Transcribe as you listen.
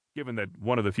given that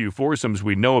one of the few foursomes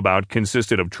we know about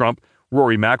consisted of Trump,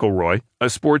 Rory McIlroy, a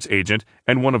sports agent,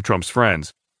 and one of Trump's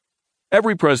friends.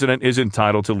 Every president is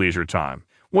entitled to leisure time.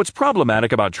 What's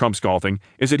problematic about Trump's golfing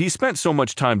is that he spent so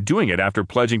much time doing it after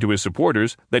pledging to his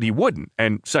supporters that he wouldn't,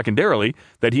 and secondarily,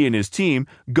 that he and his team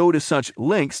go to such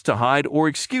lengths to hide or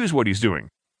excuse what he's doing.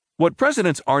 What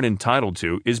presidents aren't entitled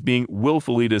to is being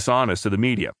willfully dishonest to the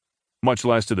media, much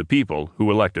less to the people who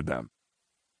elected them.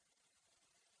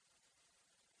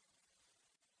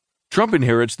 Trump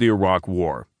inherits the Iraq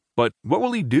War, but what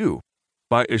will he do?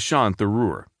 By Ishan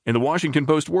Tharoor, in the Washington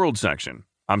Post World section.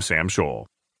 I'm Sam Scholl.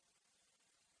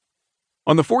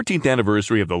 On the 14th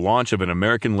anniversary of the launch of an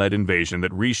American-led invasion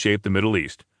that reshaped the Middle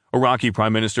East, Iraqi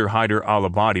Prime Minister Haider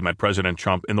al-Abadi met President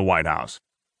Trump in the White House.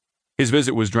 His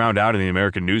visit was drowned out in the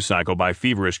American news cycle by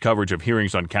feverish coverage of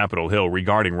hearings on Capitol Hill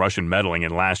regarding Russian meddling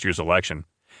in last year's election.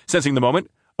 Sensing the moment,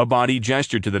 Abadi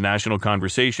gestured to the national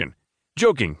conversation,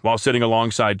 joking while sitting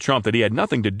alongside Trump that he had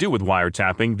nothing to do with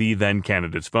wiretapping the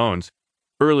then-candidate's phones.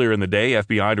 Earlier in the day,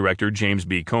 FBI Director James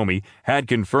B. Comey had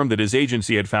confirmed that his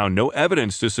agency had found no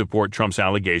evidence to support Trump's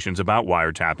allegations about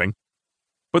wiretapping.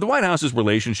 But the White House's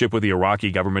relationship with the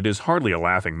Iraqi government is hardly a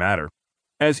laughing matter.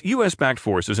 As U.S.-backed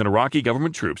forces and Iraqi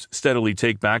government troops steadily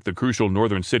take back the crucial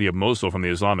northern city of Mosul from the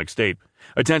Islamic State,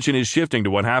 attention is shifting to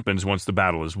what happens once the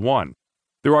battle is won.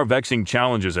 There are vexing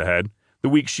challenges ahead. The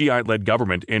weak Shiite-led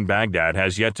government in Baghdad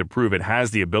has yet to prove it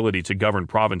has the ability to govern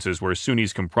provinces where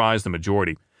Sunnis comprise the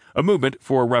majority. A movement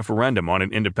for a referendum on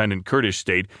an independent Kurdish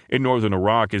state in northern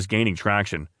Iraq is gaining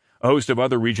traction. A host of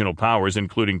other regional powers,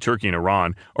 including Turkey and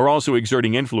Iran, are also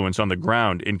exerting influence on the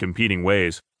ground in competing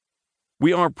ways.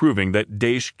 We are proving that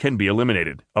Daesh can be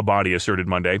eliminated, Abadi asserted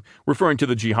Monday, referring to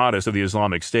the jihadists of the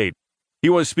Islamic State. He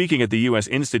was speaking at the U.S.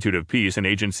 Institute of Peace, an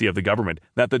agency of the government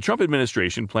that the Trump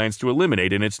administration plans to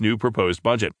eliminate in its new proposed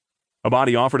budget.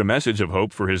 Abadi offered a message of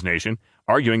hope for his nation,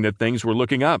 arguing that things were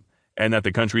looking up and that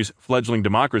the country's fledgling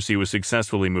democracy was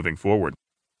successfully moving forward.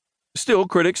 Still,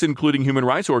 critics, including human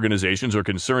rights organizations, are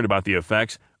concerned about the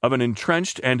effects of an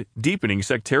entrenched and deepening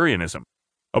sectarianism.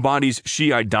 Abadi's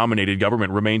Shiite-dominated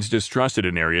government remains distrusted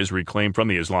in areas reclaimed from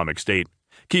the Islamic State.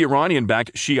 Key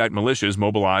Iranian-backed Shiite militias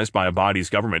mobilized by Abadi's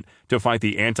government to fight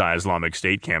the anti-Islamic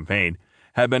State campaign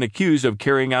have been accused of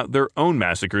carrying out their own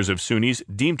massacres of Sunnis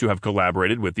deemed to have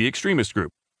collaborated with the extremist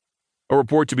group. A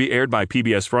report to be aired by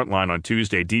PBS Frontline on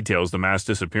Tuesday details the mass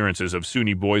disappearances of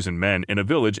Sunni boys and men in a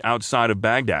village outside of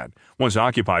Baghdad, once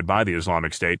occupied by the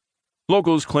Islamic State.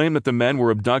 Locals claim that the men were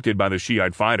abducted by the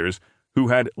Shiite fighters who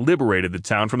had liberated the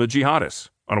town from the jihadists.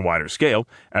 On a wider scale,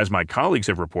 as my colleagues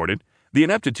have reported, the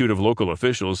ineptitude of local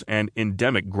officials and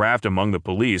endemic graft among the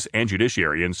police and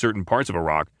judiciary in certain parts of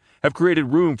Iraq have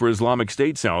created room for Islamic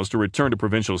State cells to return to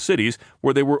provincial cities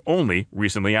where they were only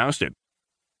recently ousted.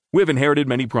 We have inherited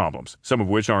many problems, some of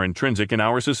which are intrinsic in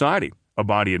our society,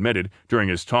 Abadi admitted during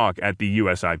his talk at the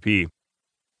USIP.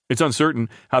 It's uncertain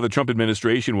how the Trump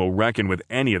administration will reckon with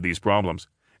any of these problems.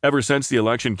 Ever since the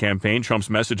election campaign, Trump's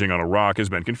messaging on Iraq has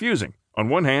been confusing. On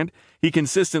one hand, he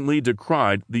consistently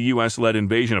decried the U.S.-led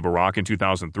invasion of Iraq in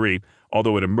 2003,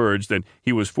 although it emerged that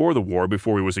he was for the war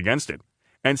before he was against it,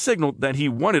 and signaled that he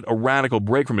wanted a radical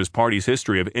break from his party's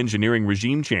history of engineering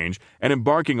regime change and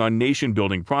embarking on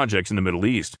nation-building projects in the Middle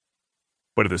East.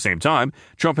 But at the same time,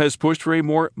 Trump has pushed for a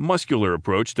more muscular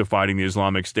approach to fighting the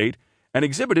Islamic State and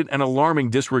exhibited an alarming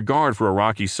disregard for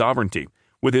Iraqi sovereignty,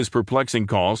 with his perplexing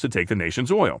calls to take the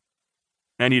nation's oil.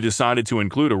 And he decided to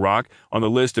include Iraq on the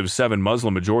list of 7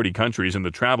 Muslim-majority countries in the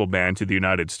travel ban to the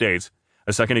United States.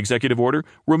 A second executive order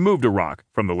removed Iraq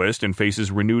from the list and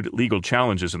faces renewed legal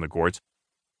challenges in the courts.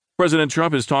 President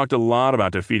Trump has talked a lot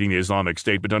about defeating the Islamic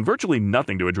State, but done virtually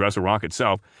nothing to address Iraq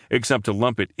itself, except to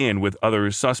lump it in with other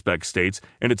suspect states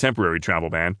in a temporary travel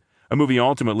ban, a move he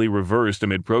ultimately reversed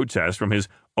amid protests from his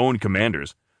own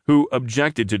commanders, who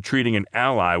objected to treating an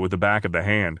ally with the back of the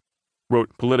hand, wrote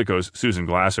Politico's Susan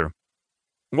Glasser.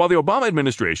 While the Obama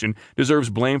administration deserves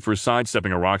blame for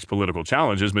sidestepping Iraq's political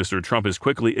challenges, Mr. Trump has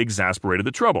quickly exasperated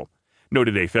the trouble,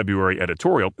 noted a February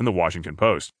editorial in the Washington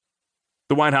Post.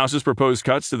 The White House's proposed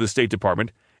cuts to the State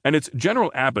Department and its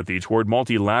general apathy toward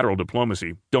multilateral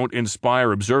diplomacy don't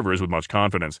inspire observers with much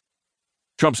confidence.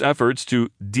 Trump's efforts to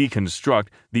deconstruct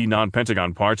the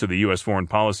non-Pentagon parts of the U.S. foreign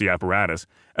policy apparatus,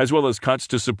 as well as cuts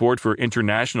to support for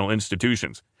international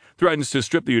institutions, threatens to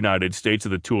strip the United States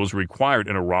of the tools required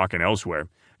in Iraq and elsewhere,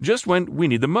 just when we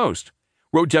need them most,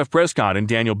 wrote Jeff Prescott and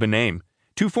Daniel Benaim,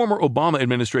 2 former Obama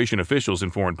administration officials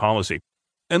in foreign policy.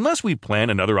 Unless we plan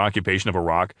another occupation of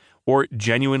Iraq or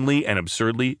genuinely and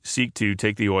absurdly seek to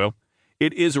take the oil,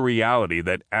 it is a reality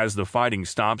that as the fighting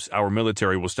stops, our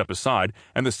military will step aside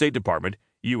and the State Department,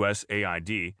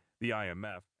 USAID, the IMF,